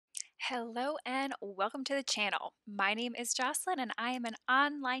Hello and welcome to the channel. My name is Jocelyn and I am an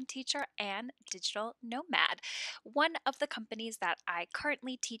online teacher and digital nomad. One of the companies that I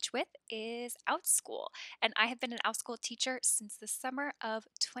currently teach with is Outschool, and I have been an Outschool teacher since the summer of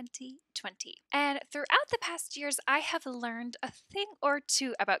 2020. And throughout the past years, I have learned a thing or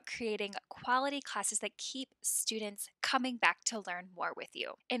two about creating quality classes that keep students coming back to learn more with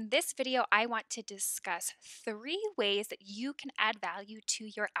you. In this video, I want to discuss 3 ways that you can add value to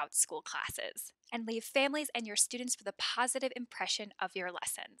your Outschool classes and leave families and your students with a positive impression of your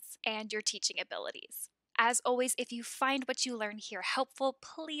lessons and your teaching abilities. As always, if you find what you learn here helpful,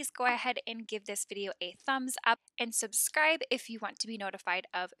 please go ahead and give this video a thumbs up and subscribe if you want to be notified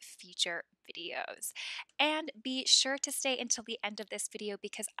of future videos. And be sure to stay until the end of this video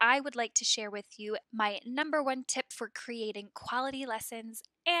because I would like to share with you my #1 tip for creating quality lessons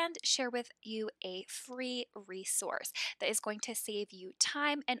and share with you a free resource that is going to save you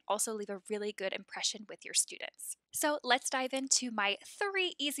time and also leave a really good impression with your students. So let's dive into my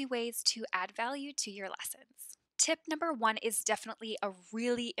 3 easy ways to add value to your lessons. Tip #1 is definitely a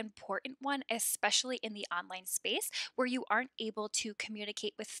really important one, especially in the online space where you aren't able to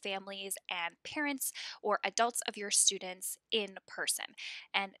communicate with families and parents or adults of your students in person,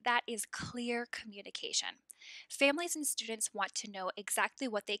 and that is clear communication. Families and students want to know exactly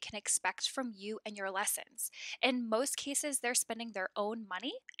what they can expect from you and your lessons. In most cases, they're spending their own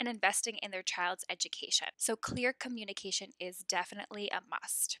money and investing in their child's education. So, clear communication is definitely a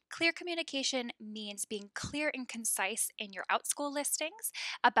must. Clear communication means being clear and concise in your Outschool listings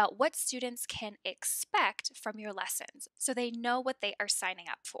about what students can expect from your lessons so they know what they are signing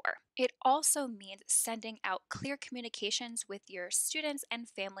up for. It also means sending out clear communications with your students and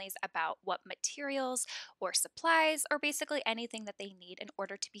families about what materials or supplies or basically anything that they need in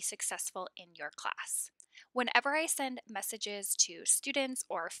order to be successful in your class. Whenever I send messages to students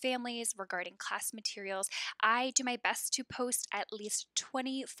or families regarding class materials, I do my best to post at least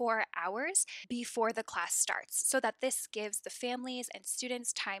 24 hours before the class starts so that this gives the families and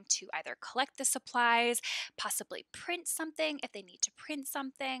students time to either collect the supplies, possibly print something if they need to print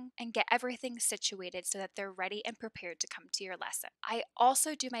something, and get everything situated so that they're ready and prepared to come to your lesson. I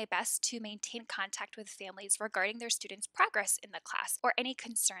also do my best to maintain contact with families regarding their students' progress in the class or any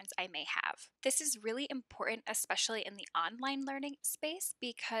concerns I may have. This is really important, especially in the online learning space,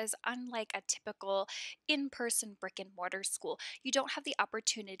 because unlike a typical in-person brick and mortar school, you don't have the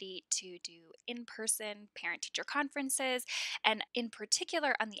opportunity to do in-person parent-teacher conferences, and in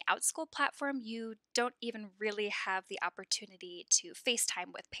particular on the Outschool platform, you don't even really have the opportunity to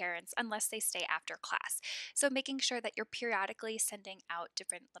FaceTime with parents unless they stay after class. So making sure that you're periodically sending out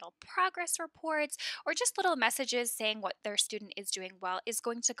different little progress reports or just little messages saying what their student is doing well is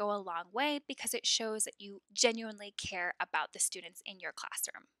going to go a long way because it shows that you genuinely care about the students in your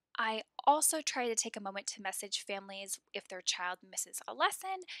classroom. I also try to take a moment to message families if their child misses a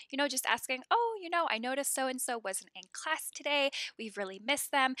lesson, just asking, oh, I noticed so and so wasn't in class today. We've really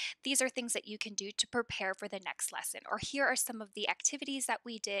missed them. These are things that you can do to prepare for the next lesson. Or here are some of the activities that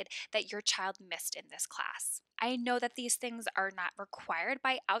we did that your child missed in this class. I know that these things are not required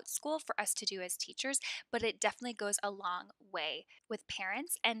by Outschool for us to do as teachers, but it definitely goes a long way with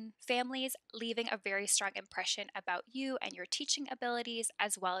parents and families, leaving a very strong impression about you and your teaching abilities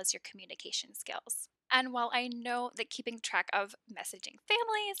as well as your communication skills. And while I know that keeping track of messaging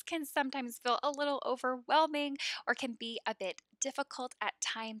families can sometimes feel a little overwhelming or can be a bit difficult at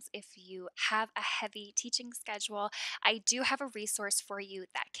times if you have a heavy teaching schedule, I do have a resource for you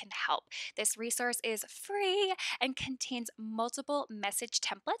that can help. This resource is free and contains multiple message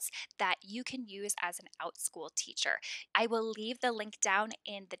templates that you can use as an Outschool teacher. I will leave the link down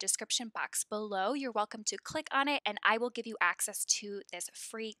in the description box below. You're welcome to click on it and I will give you access to this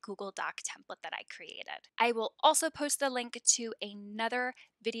free Google Doc template that I created. I will also post the link to another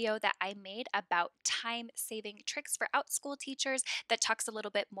video that I made about time-saving tricks for Outschool teachers that talks a little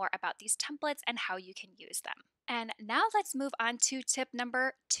bit more about these templates and how you can use them. And now let's move on to tip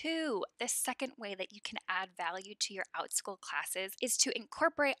 #2. The second way that you can add value to your Outschool classes is to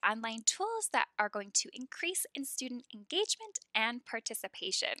incorporate online tools that are going to increase in student engagement and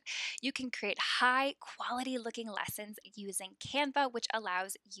participation. You can create high quality looking lessons using Canva, which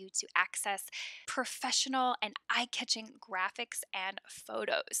allows you to access professional and eye-catching graphics and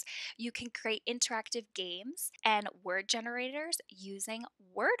photos. You can create interactive games and word generators using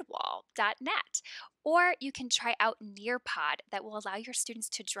wordwall.net. Or you can try out Nearpod that will allow your students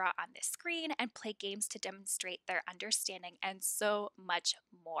to draw on the screen and play games to demonstrate their understanding and so much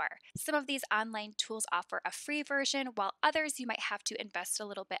more. Some of these online tools offer a free version, while others you might have to invest a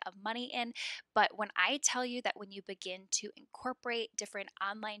little bit of money in. But when I tell you that when you begin to incorporate different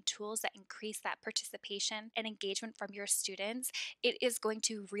online tools that increase that participation and engagement from your students, it is going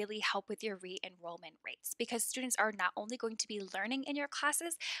to really help with your re-enrollment rates, because students are not only going to be learning in your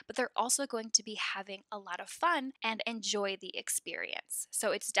classes, but they're also going to be having a lot of fun and enjoy the experience.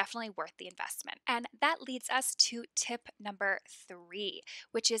 So it's definitely worth the investment. And that leads us to tip number 3,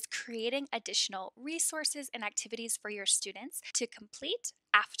 which is creating additional resources and activities for your students to complete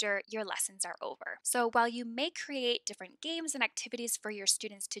after your lessons are over. So while you may create different games and activities for your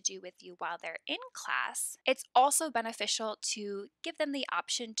students to do with you while they're in class, it's also beneficial to give them the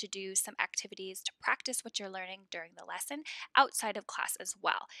option to do some activities to practice what you're learning during the lesson outside of class as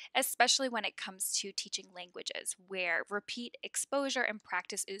well, especially when it comes to teaching languages, where repeat exposure and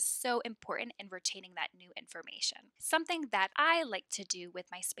practice is so important in retaining that new information. Something that I like to do with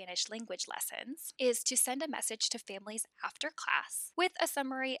my Spanish language lessons is to send a message to families after class with a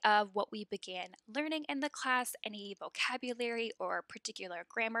summary of what we began learning in the class, any vocabulary or particular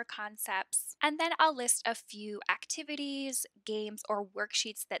grammar concepts, and then I'll list a few activities, games, or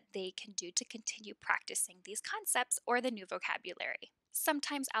worksheets that they can do to continue practicing these concepts or the new vocabulary.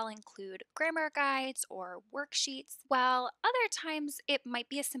 Sometimes I'll include grammar guides or worksheets, while other times it might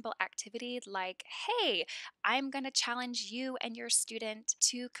be a simple activity like, hey, I'm going to challenge you and your student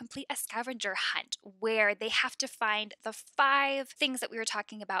to complete a scavenger hunt where they have to find the 5 things that we were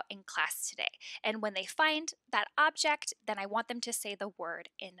talking about in class today. And when they find that object, then I want them to say the word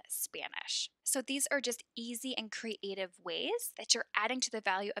in Spanish. So these are just easy and creative ways that you're adding to the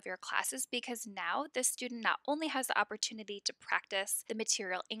value of your classes, because now the student not only has the opportunity to practice the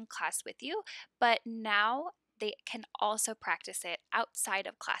material in class with you, but now they can also practice it outside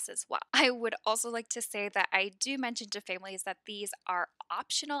of class as well. I would also like to say that I do mention to families that these are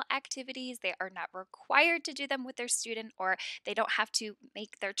optional activities. They are not required to do them with their student, or they don't have to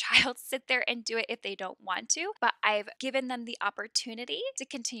make their child sit there and do it if they don't want to, but I've given them the opportunity to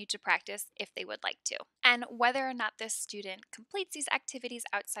continue to practice if they would like to. And whether or not this student completes these activities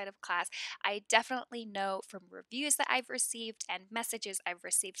outside of class, I definitely know from reviews that I've received and messages I've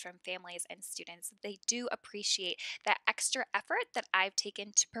received from families and students, they do appreciate that extra effort that I've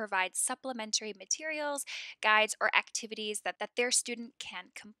taken to provide supplementary materials, guides, or activities that their student can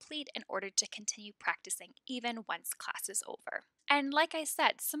complete in order to continue practicing even once class is over. And like I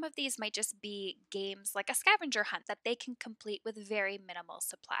said, some of these might just be games like a scavenger hunt that they can complete with very minimal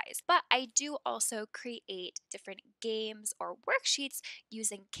supplies. But I do also create different games or worksheets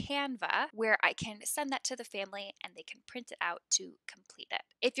using Canva, where I can send that to the family and they can print it out to complete it.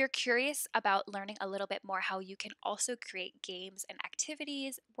 If you're curious about learning a little bit more how you can also create games and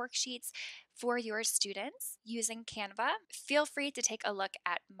activities, worksheets for your students using Canva, feel free to take a look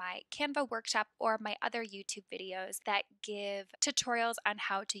at my Canva workshop or my other YouTube videos that give tutorials on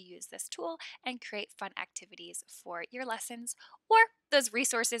how to use this tool and create fun activities for your lessons, or those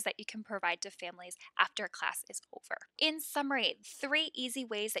resources that you can provide to families after class is over. In summary, 3 easy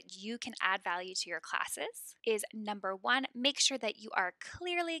ways that you can add value to your classes is: number 1, make sure that you are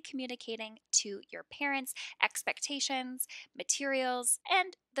clearly communicating to your parents expectations, materials,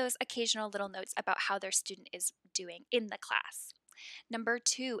 and those occasional little notes about how their student is doing in the class. Number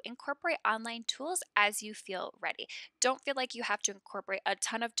 2, incorporate online tools as you feel ready. Don't feel like you have to incorporate a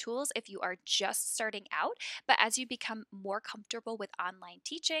ton of tools if you are just starting out, but as you become more comfortable with online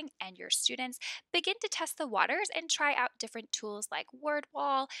teaching and your students, begin to test the waters and try out different tools like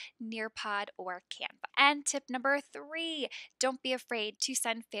WordWall, Nearpod, or Canva. And tip number 3, don't be afraid to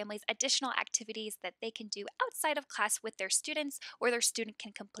send families additional activities that they can do outside of class with their students, or their student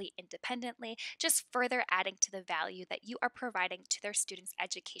can complete independently, just further adding to the value that you are providing to their students'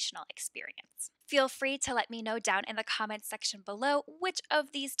 educational experience. Feel free to let me know down in the comments section below which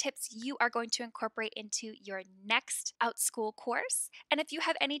of these tips you are going to incorporate into your next Outschool course. And if you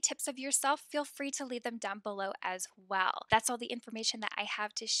have any tips of yourself, feel free to leave them down below as well. That's all the information that I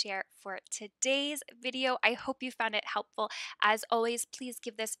have to share for today's video. I hope you found it helpful. As always, please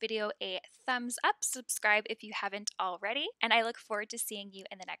give this video a thumbs up, subscribe if you haven't already, and I look forward to seeing you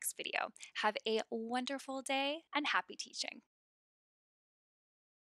in the next video. Have a wonderful day and happy teaching.